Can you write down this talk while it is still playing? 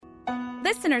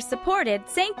Listener-supported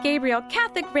St. Gabriel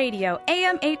Catholic Radio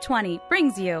AM 820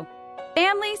 brings you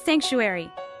Family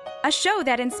Sanctuary, a show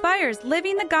that inspires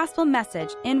living the gospel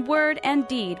message in word and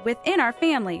deed within our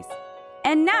families.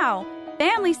 And now,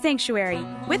 Family Sanctuary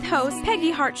with host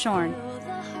Peggy Hartshorn.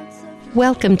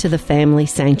 Welcome to the Family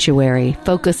Sanctuary,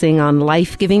 focusing on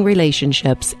life-giving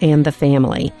relationships and the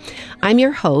family. I'm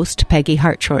your host, Peggy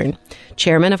Hartshorn,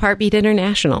 chairman of Heartbeat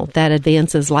International, that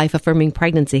advances life-affirming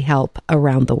pregnancy help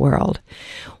around the world.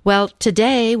 Well,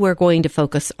 today we're going to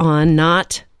focus on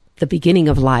not the beginning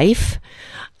of life,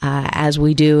 as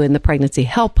we do in the pregnancy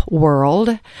help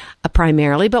world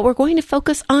primarily, but we're going to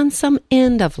focus on some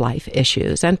end-of-life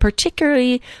issues, and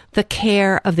particularly the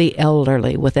care of the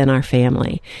elderly within our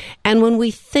family. And when we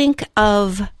think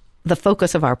of the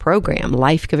focus of our program,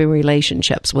 life-giving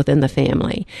relationships within the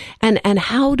family, and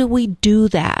how do we do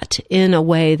that in a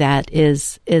way that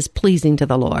is pleasing to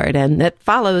the Lord and that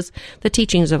follows the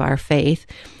teachings of our faith,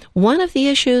 one of the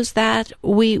issues that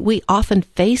we often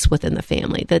face within the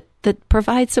family that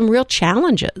provides some real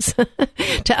challenges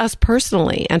to us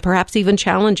personally, and perhaps even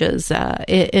challenges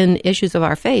in issues of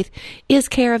our faith, is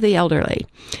care of the elderly.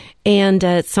 And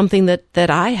it's something that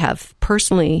I have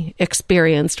personally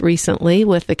experienced recently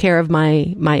with the care of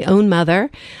my own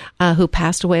mother, who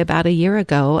passed away about a year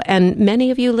ago. And many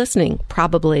of you listening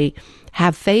probably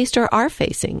have faced or are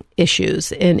facing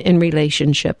issues in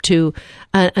relationship to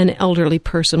an elderly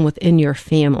person within your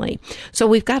family. So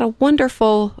we've got a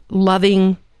wonderful,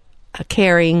 loving,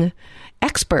 caring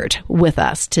expert with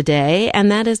us today,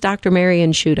 and that is Dr.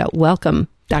 Marion Shuda. Welcome,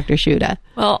 Dr. Shuda.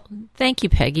 Well, thank you,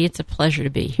 Peggy. It's a pleasure to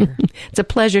be here. It's a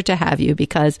pleasure to have you,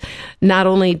 because not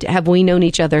only have we known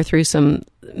each other through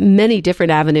many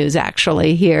different avenues,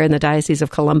 actually, here in the Diocese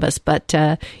of Columbus, but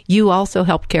you also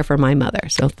helped care for my mother.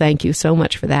 So thank you so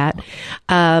much for that.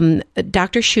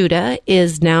 Dr. Shuda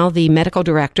is now the medical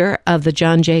director of the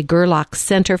John J. Gerlach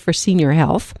Center for Senior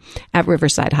Health at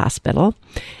Riverside Hospital.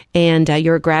 And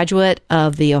you're a graduate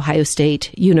of the Ohio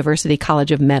State University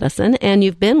College of Medicine, and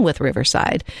you've been with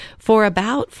Riverside for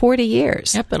about 40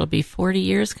 years. Yep, it'll be 40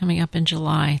 years coming up in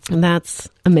July. And that's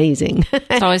amazing.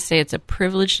 I always say it's a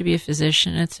privilege to be a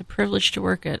physician. It's a privilege to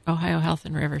work at Ohio Health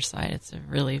in Riverside. It's a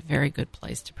really very good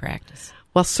place to practice.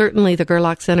 Well, certainly the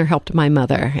Gerlach Center helped my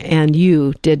mother, and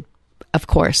you did, of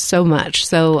course, so much.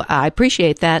 So I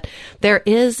appreciate that. There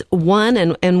is one,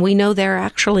 and we know there are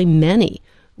actually many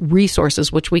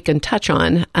resources which we can touch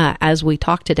on as we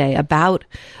talk today about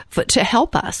to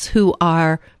help us who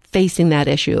are facing that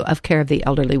issue of care of the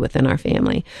elderly within our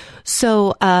family.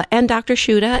 So, and Dr.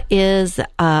 Shuda is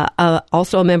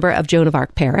also a member of Joan of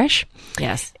Arc Parish.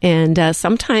 Yes. And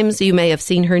sometimes you may have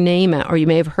seen her name, or you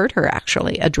may have heard her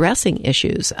actually addressing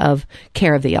issues of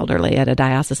care of the elderly at a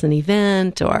diocesan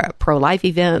event or a pro-life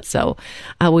event. So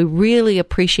we really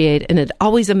appreciate, and it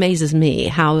always amazes me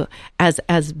how,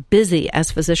 as busy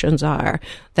as physicians are,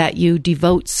 that you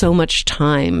devote so much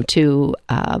time to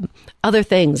other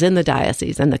things in the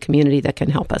diocese and the community that can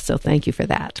help us. So thank you for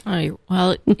that. Oh,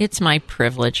 well, it's my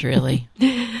privilege, really.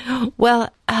 Well,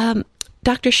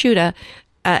 Dr. Shuda,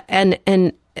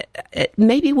 and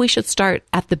maybe we should start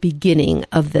at the beginning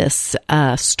of this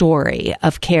story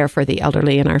of care for the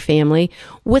elderly in our family,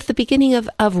 with the beginning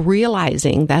of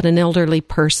realizing that an elderly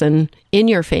person in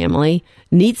your family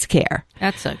needs care.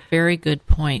 That's a very good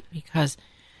point, because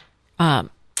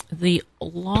the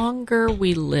longer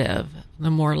we live, the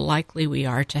more likely we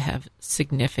are to have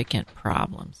significant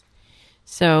problems.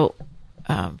 So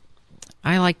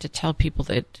I like to tell people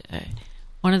that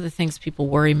one of the things people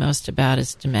worry most about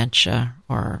is dementia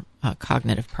or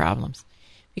cognitive problems,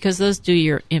 because those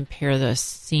do impair the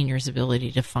senior's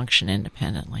ability to function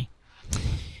independently.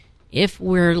 If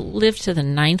we're lived to the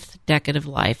 9th decade of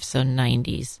life, so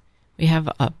 90s, we have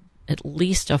at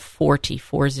least a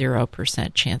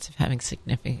 40% chance of having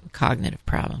significant cognitive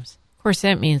problems. Of course,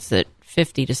 that means that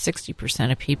 50 to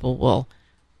 60% of people will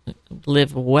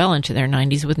live well into their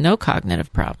 90s with no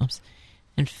cognitive problems.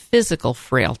 And physical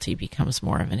frailty becomes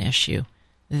more of an issue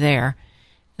there.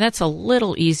 That's a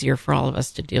little easier for all of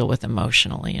us to deal with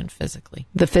emotionally and physically.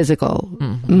 The physical.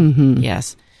 Mm-hmm. Mm-hmm.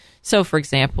 Yes. So, for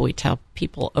example, we tell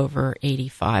people over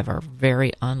 85 are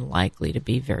very unlikely to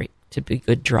be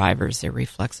good drivers. Their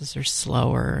reflexes are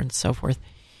slower and so forth.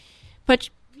 But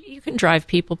you can drive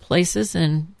people places,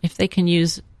 and if they can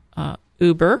use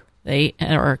Uber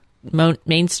or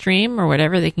Mainstream or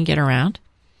whatever, they can get around.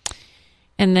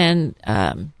 And then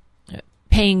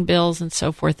paying bills and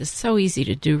so forth is so easy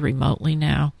to do remotely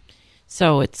now.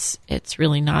 So it's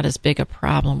really not as big a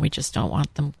problem. We just don't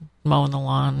want them mowing the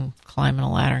lawn, climbing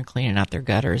a ladder, and cleaning out their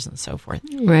gutters and so forth.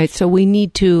 Right. So we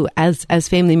need to, as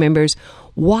family members,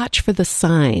 watch for the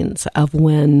signs of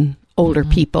when older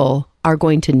people are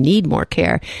going to need more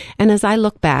care. And as I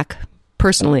look back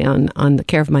personally on the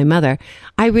care of my mother,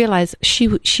 I realized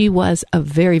she was a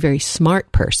very, very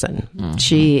smart person.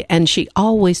 She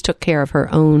always took care of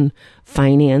her own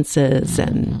finances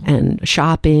and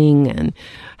shopping and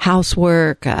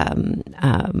housework.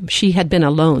 She had been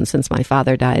alone since my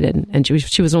father died, and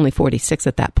she was only 46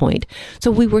 at that point.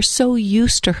 So we were so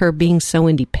used to her being so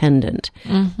independent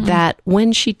that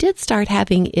when she did start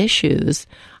having issues,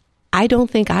 I don't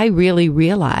think I really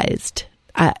realized.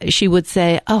 She would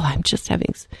say,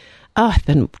 I've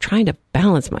been trying to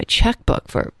balance my checkbook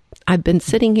I've been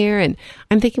sitting here and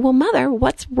I'm thinking, well, Mother,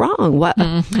 what's wrong? What?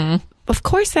 Of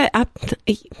course,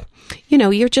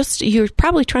 you're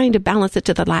probably trying to balance it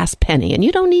to the last penny, and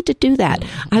you don't need to do that.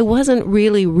 I wasn't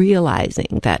really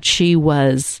realizing that she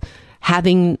was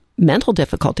having mental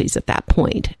difficulties at that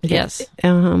point. Yes.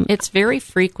 It's very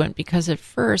frequent because at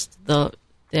first the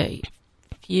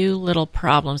few little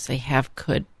problems they have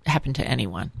could happen to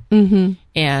anyone.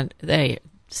 And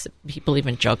people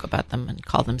even joke about them and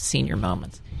call them senior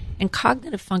moments. And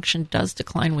cognitive function does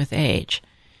decline with age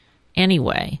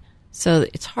anyway. So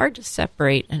it's hard to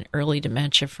separate an early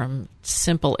dementia from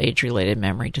simple age-related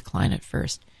memory decline at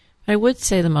first. But I would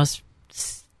say the most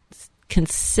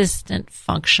consistent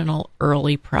functional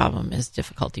early problem is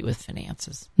difficulty with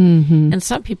finances. And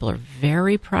some people are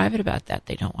very private about that.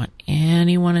 They don't want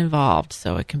anyone involved,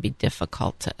 so it can be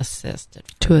difficult to assist at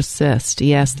first. To assist,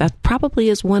 yes. That probably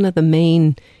is one of the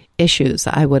main issues,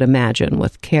 I would imagine,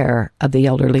 with care of the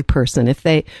elderly person.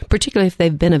 Particularly if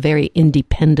they've been a very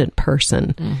independent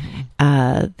person,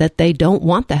 that they don't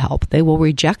want the help. They will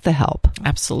reject the help.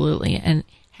 Absolutely. And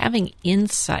having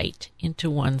insight into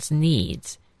one's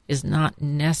needs is not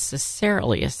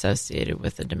necessarily associated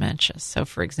with the dementia. So,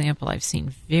 for example, I've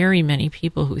seen very many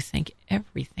people who think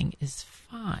everything is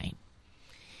fine.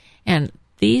 And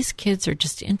these kids are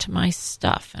just into my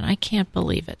stuff, and I can't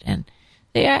believe it. And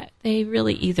they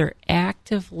really either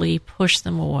actively push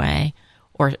them away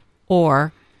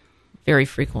or very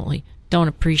frequently don't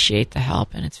appreciate the help.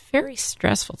 And it's very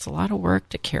stressful. It's a lot of work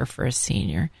to care for a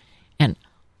senior. And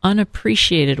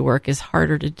unappreciated work is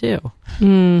harder to do.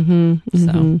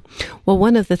 So, well,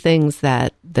 one of the things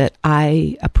that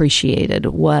I appreciated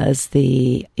was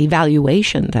the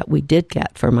evaluation that we did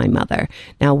get for my mother.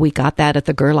 Now, we got that at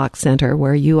the Gerlach Center,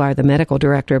 where you are the medical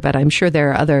director, but I'm sure there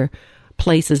are other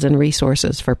places and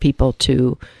resources for people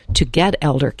to get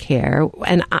elder care.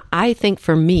 And I think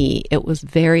for me, it was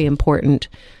very important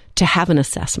to have an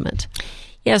assessment.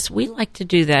 Yes, we like to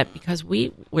do that because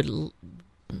we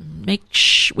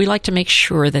like to make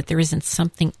sure that there isn't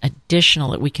something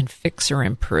additional that we can fix or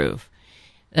improve.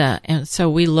 And so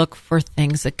we look for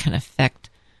things that can affect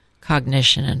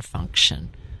cognition and function.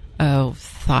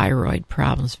 Thyroid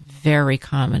problems, very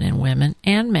common in women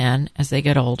and men as they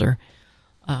get older.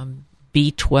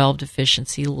 B12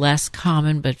 deficiency, less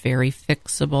common but very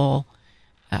fixable,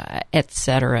 et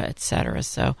cetera, et cetera.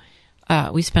 So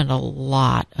we spend a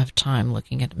lot of time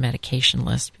looking at the medication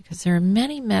list because there are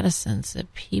many medicines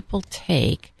that people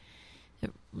take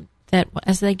that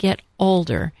as they get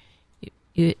older,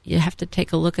 you have to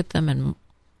take a look at them and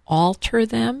alter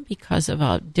them because of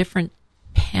a different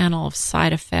panel of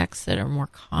side effects that are more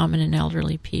common in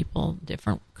elderly people,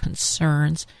 different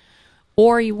concerns,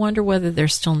 or you wonder whether they're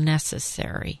still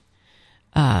necessary.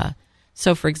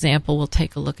 So, for example, we'll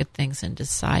take a look at things and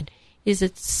decide, is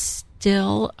it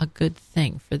still a good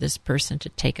thing for this person to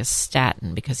take a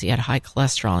statin because he had high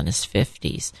cholesterol in his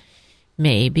 50s?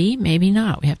 Maybe, maybe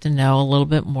not. We have to know a little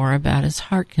bit more about his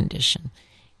heart condition.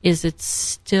 Is it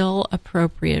still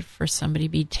appropriate for somebody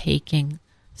to be taking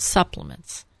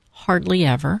supplements? Hardly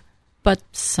ever, but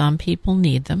some people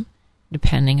need them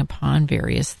depending upon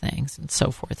various things and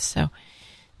so forth. So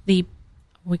we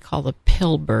call the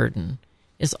pill burden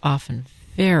is often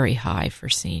very high for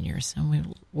seniors, and we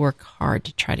work hard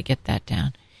to try to get that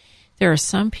down. There are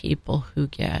some people who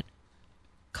get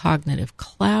cognitive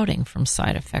clouding from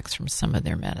side effects from some of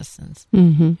their medicines,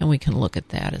 and we can look at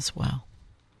that as well.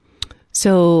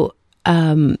 So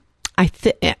I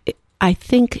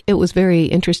think it was very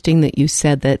interesting that you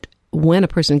said that when a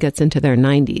person gets into their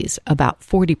 90s, about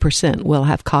 40% will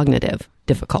have cognitive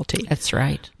difficulty. That's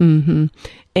right. And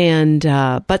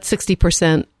but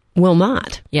 60% will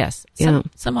not. Yes.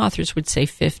 Some authors would say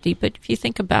 50, but if you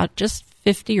think about just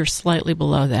 50 or slightly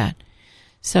below that.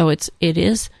 So it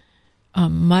is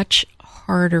much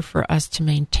harder for us to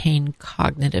maintain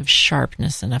cognitive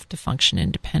sharpness enough to function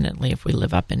independently if we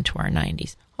live up into our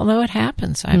 90s. although it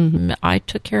happens. I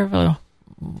took care of a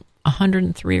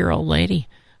 103-year-old lady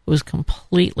who was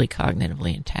completely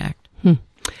cognitively intact.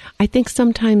 I think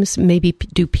sometimes maybe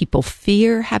do people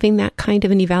fear having that kind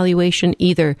of an evaluation,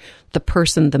 either the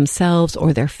person themselves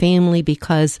or their family,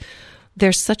 because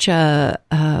there's such a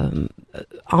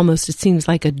almost, it seems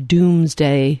like a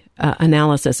doomsday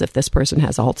analysis if this person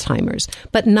has Alzheimer's.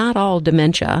 But not all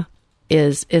dementia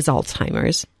is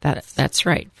Alzheimer's. That's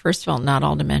right. First of all, not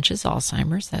all dementia is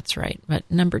Alzheimer's. That's right. But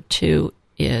number two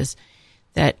is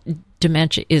that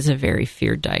dementia is a very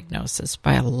feared diagnosis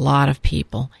by a lot of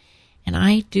people. And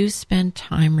I do spend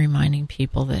time reminding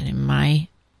people that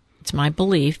it's my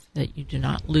belief that you do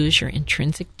not lose your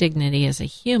intrinsic dignity as a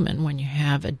human when you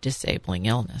have a disabling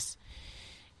illness.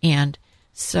 And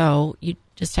so you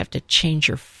just have to change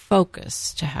your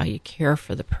focus to how you care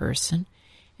for the person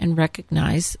and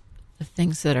recognize the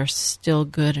things that are still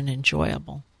good and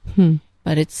enjoyable.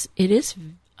 But it is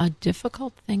a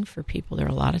difficult thing for people. There are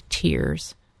a lot of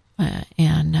tears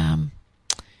and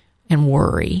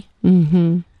worry.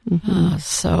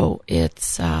 So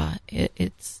it's a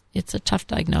tough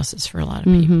diagnosis for a lot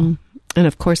of people. And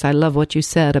of course, I love what you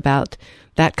said about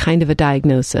that kind of a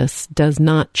diagnosis does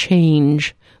not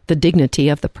change the dignity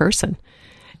of the person.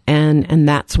 And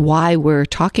that's why we're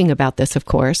talking about this, of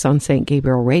course, on St.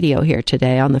 Gabriel Radio here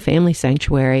today on the Family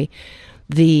Sanctuary,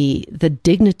 the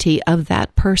dignity of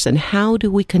that person. How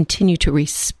do we continue to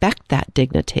respect that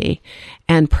dignity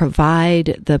and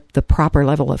provide the proper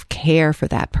level of care for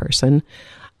that person?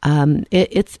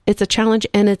 It's a challenge,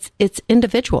 and it's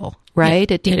individual, right?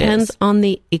 Yeah, it depends on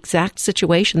the exact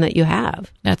situation that you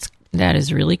have. That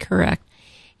is really correct.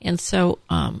 And so,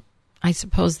 I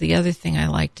suppose the other thing I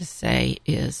like to say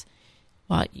is,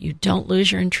 well, you don't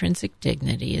lose your intrinsic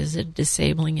dignity. It is a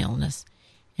disabling illness,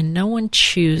 and no one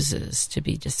chooses to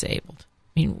be disabled.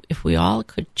 I mean, if we all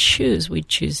could choose, we'd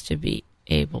choose to be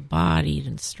able-bodied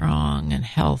and strong and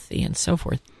healthy and so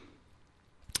forth.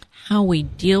 How we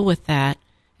deal with that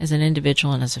as an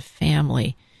individual and as a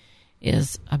family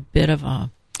is a bit of a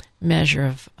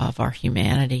measure of our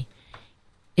humanity.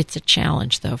 It's a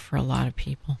challenge, though, for a lot of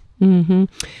people.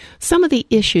 Some of the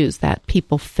issues that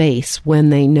people face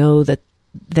when they know that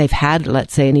they've had,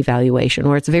 let's say, an evaluation,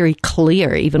 or it's very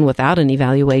clear, even without an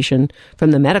evaluation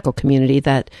from the medical community,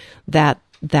 that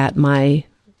my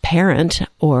parent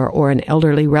or an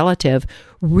elderly relative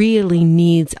really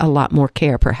needs a lot more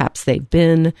care. Perhaps they've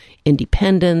been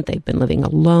independent, they've been living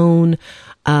alone,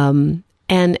 and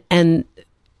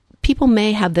people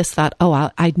may have this thought,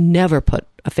 I'd never put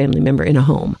a family member in a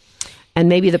home. And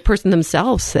maybe the person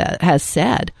themselves has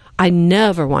said, I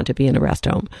never want to be in a rest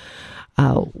home.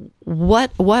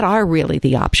 What are really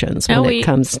the options when it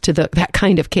comes to that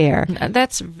kind of care?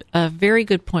 That's a very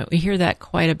good point. We hear that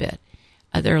quite a bit.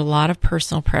 There are a lot of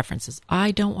personal preferences.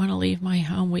 I don't want to leave my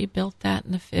home. We built that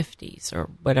in the 50s or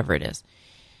whatever it is.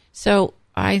 So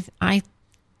I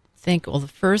think, well, the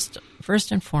first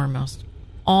and foremost,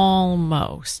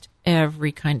 almost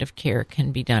every kind of care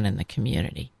can be done in the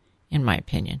community, in my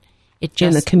opinion.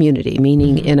 In the community,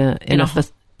 meaning in a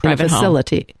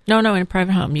facility. Home. No, in a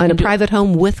private home. In a private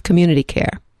home with community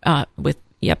care.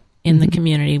 In the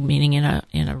community, meaning in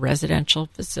a residential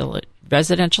facility,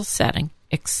 residential setting.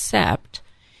 Except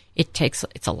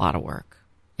it's a lot of work.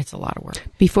 It's a lot of work.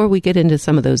 Before we get into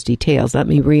some of those details, let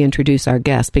me reintroduce our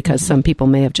guest, because some people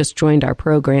may have just joined our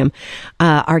program.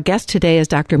 Our guest today is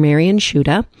Dr. Marion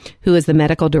Shuda, who is the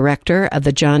medical director of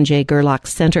the John J. Gerlach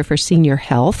Center for Senior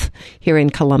Health here in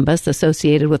Columbus,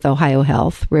 associated with Ohio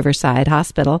Health Riverside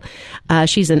Hospital.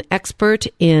 She's an expert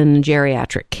in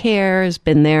geriatric care, has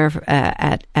been there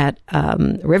at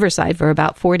Riverside for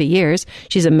about 40 years.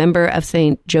 She's a member of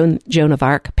St. Joan of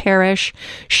Arc Parish.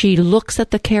 She looks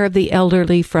at the care of the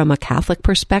elderly from a Catholic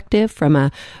perspective, from a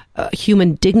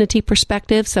human dignity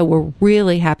perspective. So we're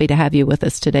really happy to have you with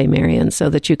us today, Marion, so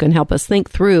that you can help us think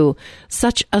through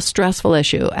such a stressful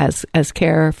issue as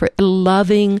care for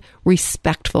loving,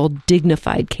 respectful,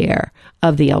 dignified care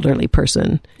of the elderly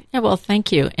person. Yeah, well,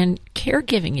 thank you. And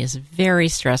caregiving is very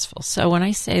stressful. So when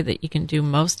I say that you can do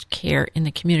most care in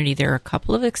the community, there are a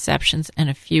couple of exceptions and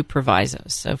a few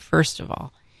provisos. So first of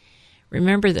all,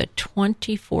 remember that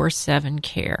 24/7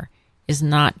 care is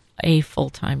not a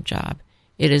full-time job.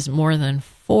 It is more than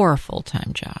 4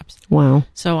 full-time jobs. Wow.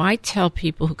 So I tell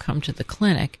people who come to the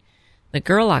clinic, the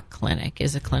Gerlach Clinic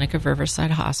is a clinic of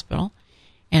Riverside Hospital,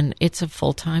 and it's a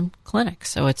full-time clinic.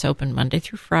 So it's open Monday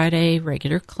through Friday,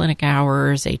 regular clinic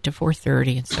hours, 8 to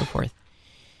 4:30, and so forth.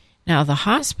 Now, the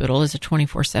hospital is a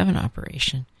 24/7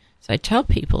 operation. So I tell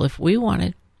people if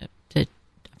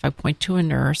I point to a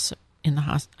nurse in the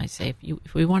hospital, I say,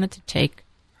 if we wanted to take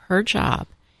her job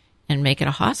and make it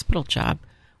a hospital job,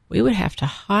 we would have to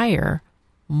hire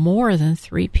more than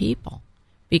 3 people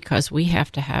because we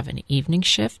have to have an evening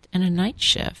shift and a night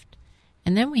shift.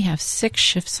 And then we have 6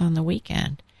 shifts on the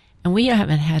weekend. And we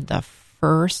haven't had the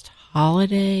first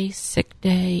holiday, sick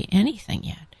day, anything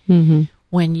yet. Mm-hmm.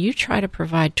 When you try to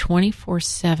provide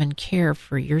 24/7 care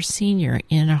for your senior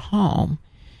in a home,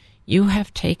 you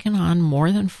have taken on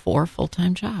more than 4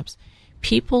 full-time jobs.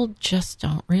 People just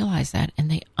don't realize that, and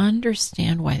they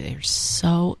understand why they're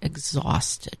so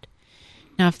exhausted.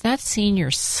 Now, if that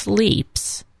senior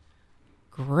sleeps,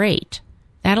 great.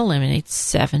 That eliminates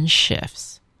 7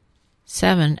 shifts.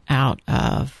 7 out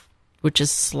of, which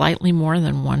is slightly more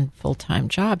than 1 full-time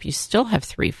job. You still have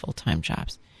 3 full-time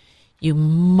jobs. You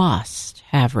must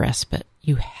have respite.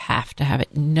 You have to have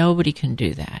it. Nobody can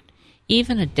do that.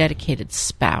 Even a dedicated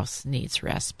spouse needs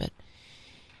respite.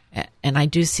 And I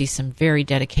do see some very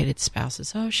dedicated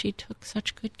spouses. Oh, she took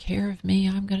such good care of me.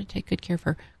 I'm going to take good care of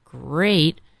her.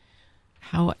 Great.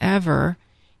 However,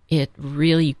 it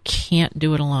really, you can't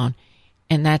do it alone.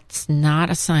 And that's not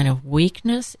a sign of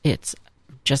weakness. It's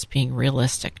just being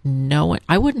realistic. No one,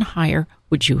 I wouldn't hire.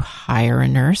 Would you hire a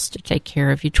nurse to take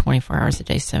care of you 24 hours a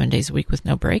day, 7 days a week with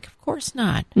no break? Of course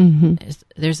not. Mm-hmm.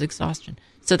 There's exhaustion.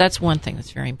 So that's one thing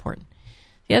that's very important.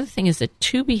 The other thing is that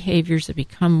 2 behaviors that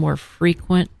become more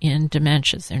frequent in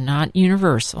dementias, they're not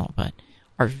universal, but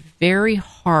are very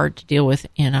hard to deal with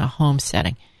in a home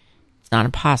setting. It's not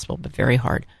impossible, but very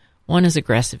hard. One is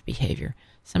aggressive behavior.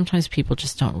 Sometimes people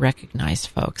just don't recognize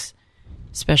folks,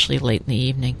 especially late in the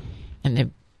evening,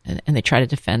 and they try to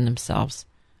defend themselves.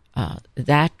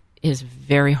 That is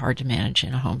very hard to manage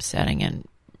in a home setting and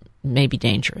may be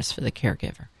dangerous for the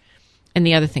caregiver. And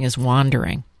the other thing is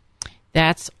wandering.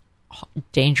 That's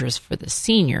dangerous for the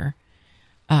senior,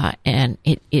 and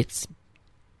it's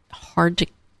hard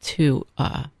to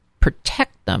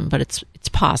protect them, but it's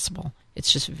possible.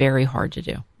 It's just very hard to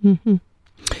do. Mm-hmm.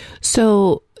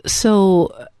 So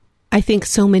I think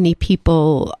so many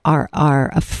people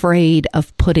are afraid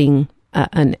of putting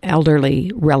an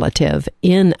elderly relative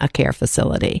in a care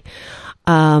facility.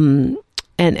 And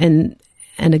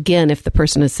again, if the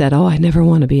person has said, "Oh, I never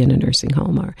want to be in a nursing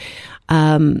home," or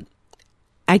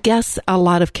I guess a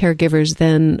lot of caregivers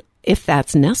then, if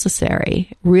that's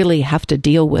necessary, really have to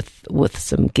deal with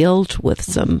some guilt, with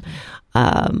some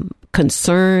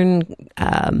concern.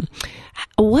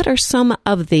 What are some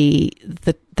of the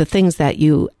things that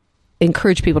you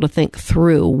encourage people to think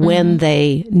through when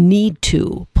they need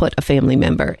to put a family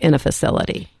member in a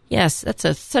facility? Yes,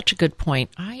 that's such a good point.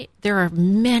 There are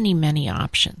many, many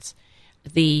options.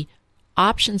 The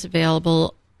options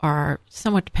available are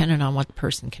somewhat dependent on what the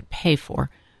person can pay for,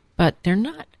 but they're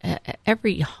not.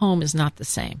 Every home is not the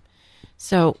same.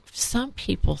 So some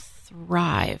people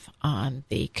thrive on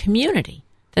the community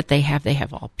that they have. They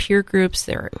have all peer groups,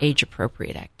 there are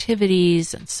age-appropriate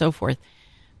activities, and so forth,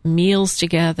 meals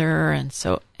together, and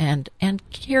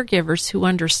caregivers who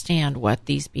understand what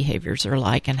these behaviors are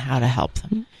like and how to help them.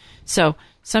 Mm-hmm. So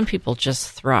some people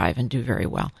just thrive and do very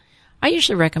well. I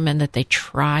usually recommend that they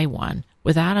try one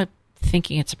without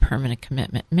thinking it's a permanent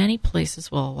commitment. Many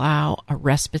places will allow a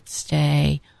respite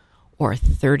stay or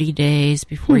 30 days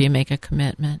before you make a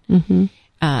commitment. Mm-hmm.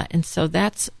 And so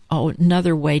that's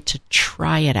another way to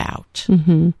try it out.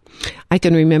 Mm-hmm. I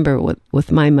can remember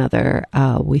with my mother,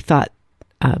 we thought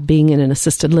being in an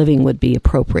assisted living would be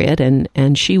appropriate,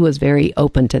 and she was very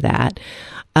open to that.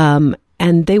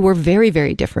 And they were very,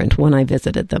 very different when I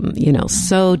visited them,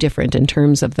 so different in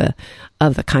terms of the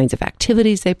kinds of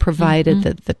activities they provided,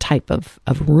 the type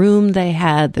of room they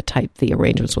had, the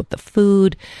arrangements with the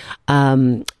food.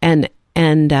 And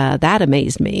that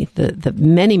amazed me, the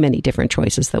many, many different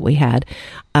choices that we had.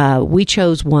 We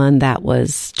chose one that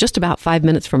was just about 5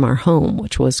 minutes from our home,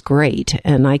 which was great.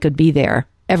 And I could be there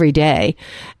every day.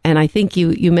 And I think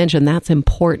you mentioned that's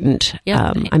important.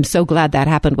 Yeah. I'm so glad that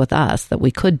happened with us, that we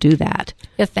could do that.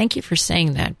 Yeah, thank you for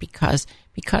saying that, because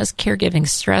caregiving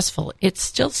is stressful. It's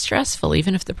still stressful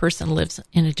even if the person lives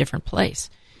in a different place.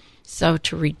 So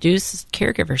to reduce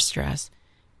caregiver stress,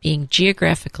 being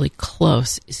geographically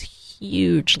close is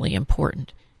hugely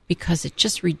important, because it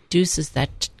just reduces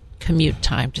that commute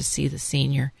time to see the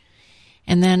senior.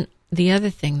 And then the other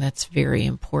thing that's very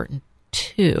important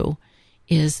too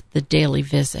is the daily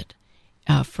visit.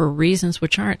 For reasons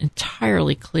which aren't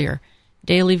entirely clear,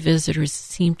 daily visitors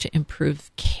seem to improve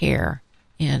care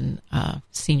in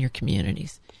senior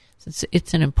communities. So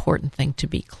it's an important thing to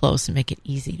be close and make it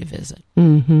easy to visit.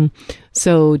 Mm-hmm.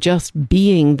 So just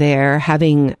being there,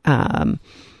 having what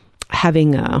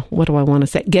do I want to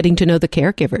say? Getting to know the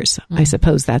caregivers. I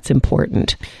suppose that's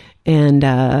important.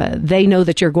 they know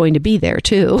that you're going to be there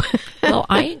too. Well,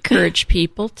 I encourage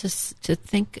people to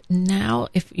think now,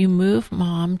 if you move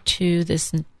mom to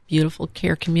this beautiful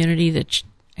care community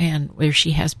and where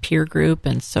she has peer group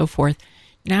and so forth,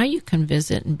 now you can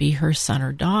visit and be her son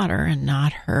or daughter and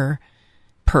not her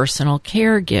personal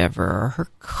caregiver or her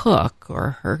cook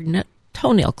or her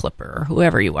toenail clipper or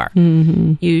whoever you are.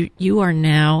 Mm-hmm. You are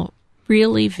now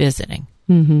really visiting.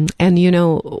 Mm-hmm.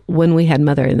 And, when we had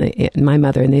my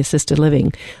mother in the assisted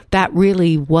living, that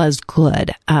really was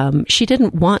good. She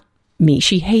didn't want me.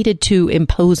 She hated to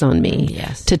impose on me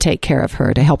to take care of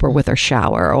her, to help her with her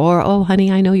shower, or, oh, honey,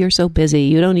 I know you're so busy.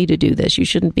 You don't need to do this. You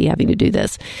shouldn't be having to do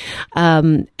this.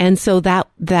 And so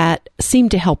that seemed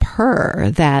to help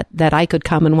her, that I could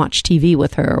come and watch TV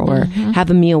with her, or have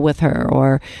a meal with her,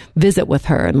 or visit with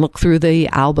her and look through the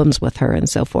albums with her and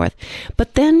so forth.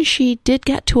 But then she did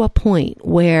get to a point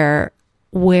where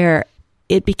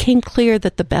it became clear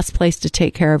that the best place to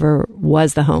take care of her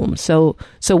was the home. So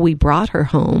we brought her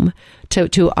home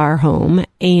to our home,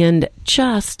 and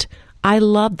I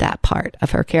loved that part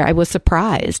of her care. I was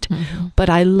surprised, but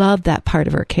I loved that part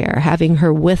of her care, having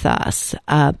her with us.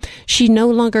 She no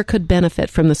longer could benefit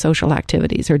from the social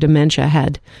activities. Her dementia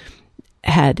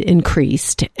had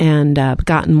increased and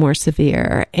gotten more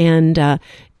severe, and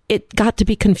it got to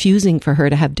be confusing for her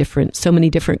to have so many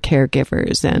different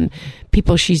caregivers and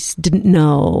people she didn't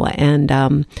know.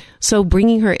 And so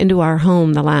bringing her into our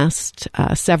home the last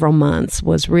several months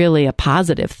was really a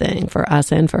positive thing for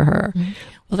us and for her.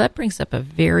 Well, that brings up a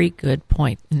very good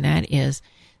point, and that is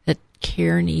that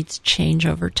care needs change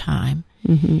over time,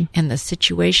 and the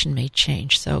situation may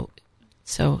change. So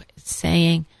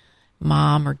saying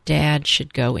mom or dad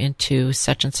should go into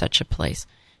such and such a place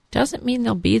doesn't mean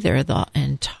they'll be there the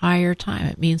entire time.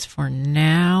 It means for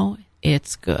now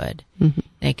it's good.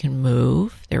 They can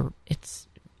move.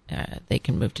 They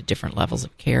can move to different levels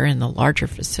of care in the larger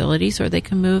facilities, or they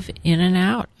can move in and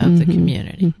out of the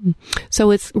community.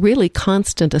 So it's really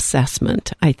constant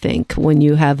assessment, I think, when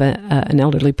you have an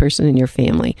elderly person in your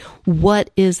family.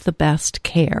 What is the best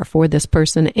care for this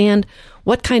person, and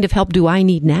what kind of help do I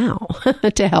need now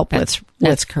to help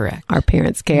that's correct. Our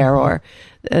parents' care or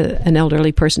an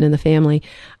elderly person in the family?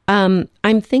 I'm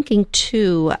thinking,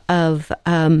 too, of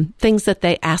things that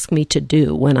they ask me to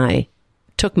do when I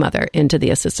took Mother into the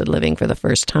assisted living for the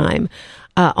first time.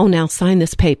 Now sign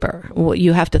this paper. Well,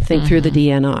 you have to think through the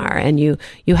DNR, and you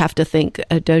have to think,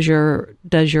 does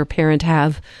your parent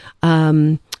have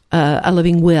a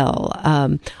living will?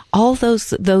 All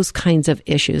those kinds of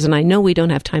issues. And I know we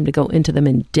don't have time to go into them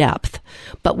in depth,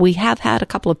 but we have had a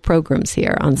couple of programs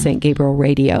here on St. Gabriel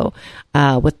Radio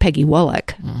with Peggy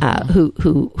Wolek,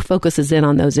 who focuses in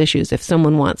on those issues if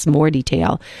someone wants more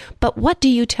detail. But what do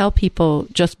you tell people,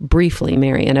 just briefly,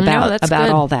 Marion, about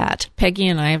all that? Peggy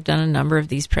and I have done a number of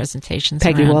these presentations.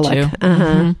 Peggy Wolek.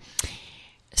 Too.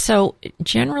 So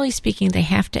generally speaking, they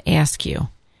have to ask you,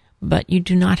 but you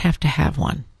do not have to have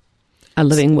one. A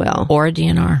living will. Or a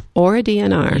DNR.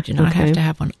 You do not have to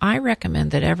have one. I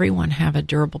recommend that everyone have a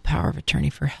durable power of attorney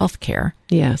for health care.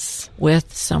 Yes.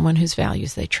 With someone whose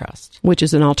values they trust. Which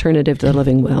is an alternative to the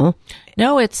living will.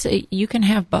 No, you can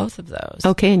have both of those.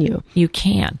 Oh, can you? You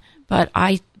can. But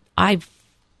I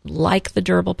like the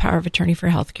durable power of attorney for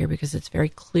health care because it's very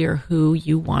clear who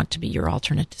you want to be your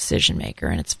alternate decision maker.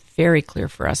 And it's very clear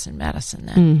for us in medicine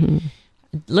that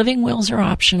living wills are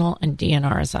optional and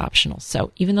DNR is optional.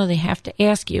 So even though they have to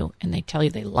ask you and they tell you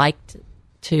they like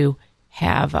to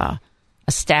have a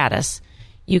status,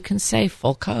 you can say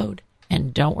full code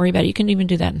and don't worry about it. You can even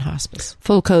do that in hospice.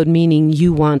 Full code meaning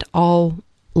you want all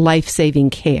life-saving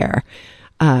care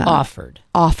offered.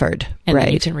 Right. And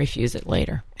then you can refuse it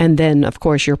later. And then, of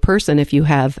course, your person, if you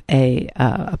have a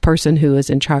person who is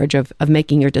in charge of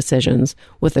making your decisions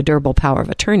with a durable power of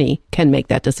attorney, can make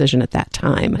that decision at that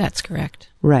time. That's correct.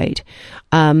 Right.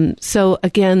 So,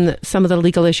 again, some of the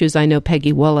legal issues, I know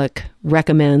Peggy Wolek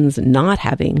recommends not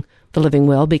having the living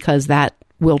will because that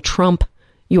will trump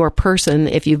your person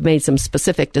if you've made some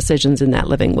specific decisions in that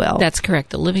living will. That's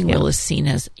correct. The living will is seen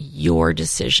as your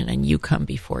decision and you come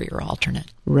before your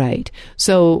alternate. Right.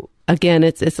 So again,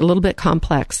 it's a little bit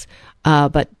complex,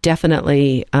 but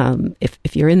definitely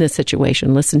if you're in this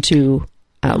situation, listen to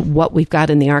what we've got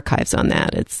in the archives on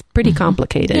that. It's pretty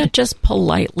complicated. Yeah, just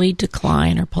politely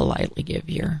decline or politely give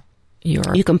your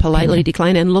You can politely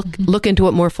decline and look into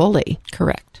it more fully.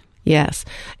 Correct. Yes.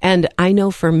 And I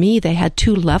know for me, they had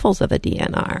 2 levels of a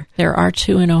DNR. There are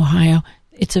 2 in Ohio.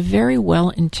 It's a very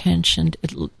well-intentioned,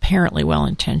 apparently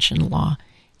well-intentioned law.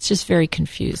 It's just very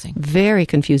confusing. Very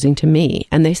confusing to me.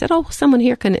 And they said, oh, someone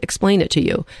here can explain it to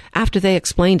you. After they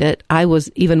explained it, I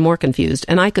was even more confused.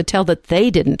 And I could tell that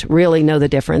they didn't really know the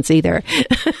difference either.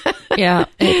 Yeah,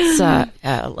 it's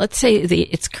let's say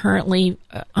it's currently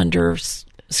under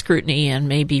scrutiny and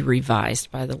may be revised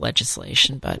by the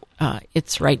legislation, but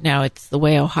it's right now, it's the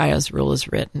way Ohio's rule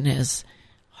is written is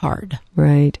hard.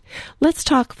 Right. Let's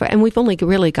talk, and we've only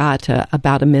really got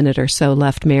about a minute or so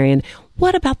left, Marion.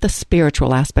 What about the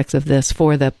spiritual aspects of this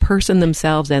for the person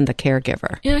themselves and the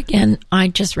caregiver? Yeah, again, I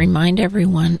just remind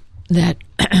everyone that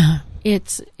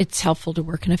it's helpful to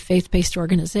work in a faith-based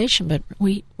organization, but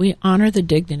we honor the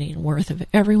dignity and worth of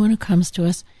everyone who comes to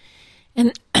us.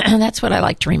 And that's what I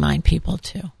like to remind people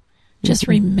too. Just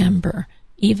remember,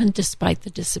 even despite the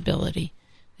disability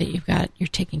that you're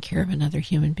taking care of another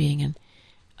human being, and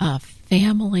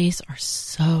families are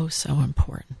so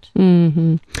important.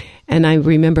 Mm-hmm. And I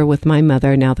remember with my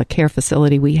mother, now the care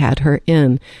facility we had her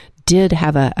in did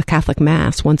have a Catholic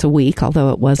Mass once a week,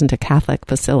 although it wasn't a Catholic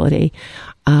facility.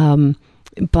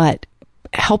 But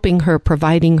helping her,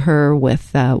 providing her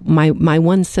with my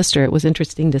one sister, it was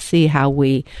interesting to see how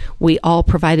we all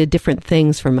provided different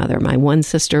things for Mother. My one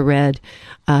sister read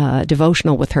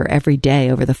devotional with her every day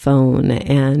over the phone,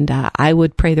 and I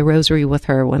would pray the rosary with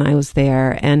her when I was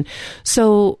there. And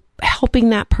so helping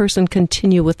that person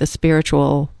continue with the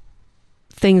spiritual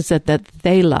things that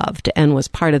they loved and was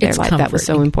part of their life. That was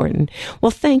so important.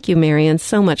 Well, thank you, Marion,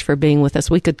 so much for being with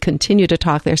us. We could continue to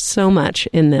talk. There's so much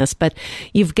in this, but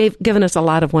you've given us a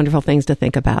lot of wonderful things to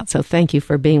think about. So thank you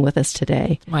for being with us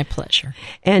today. My pleasure.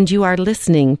 And you are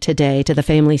listening today to the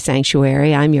Family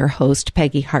Sanctuary. I'm your host,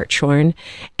 Peggy Hartshorn,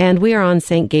 and we are on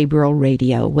St. Gabriel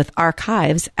Radio with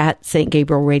archives at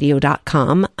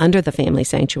stgabrielradio.com under the Family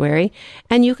Sanctuary,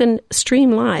 and you can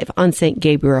stream live on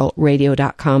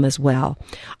stgabrielradio.com as well.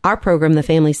 Our program, The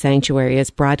Family Sanctuary, is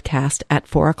broadcast at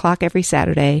 4 o'clock every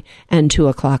Saturday and 2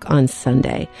 o'clock on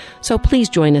Sunday. So please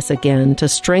join us again to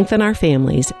strengthen our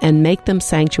families and make them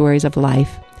sanctuaries of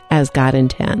life as God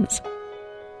intends.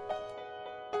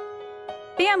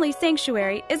 Family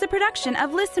Sanctuary is a production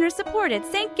of listener-supported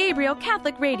St. Gabriel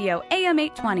Catholic Radio, AM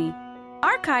 820.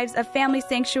 Archives of Family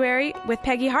Sanctuary with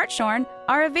Peggy Hartshorn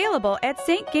are available at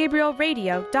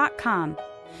stgabrielradio.com.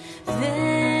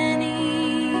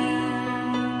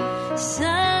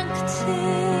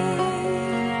 Sancte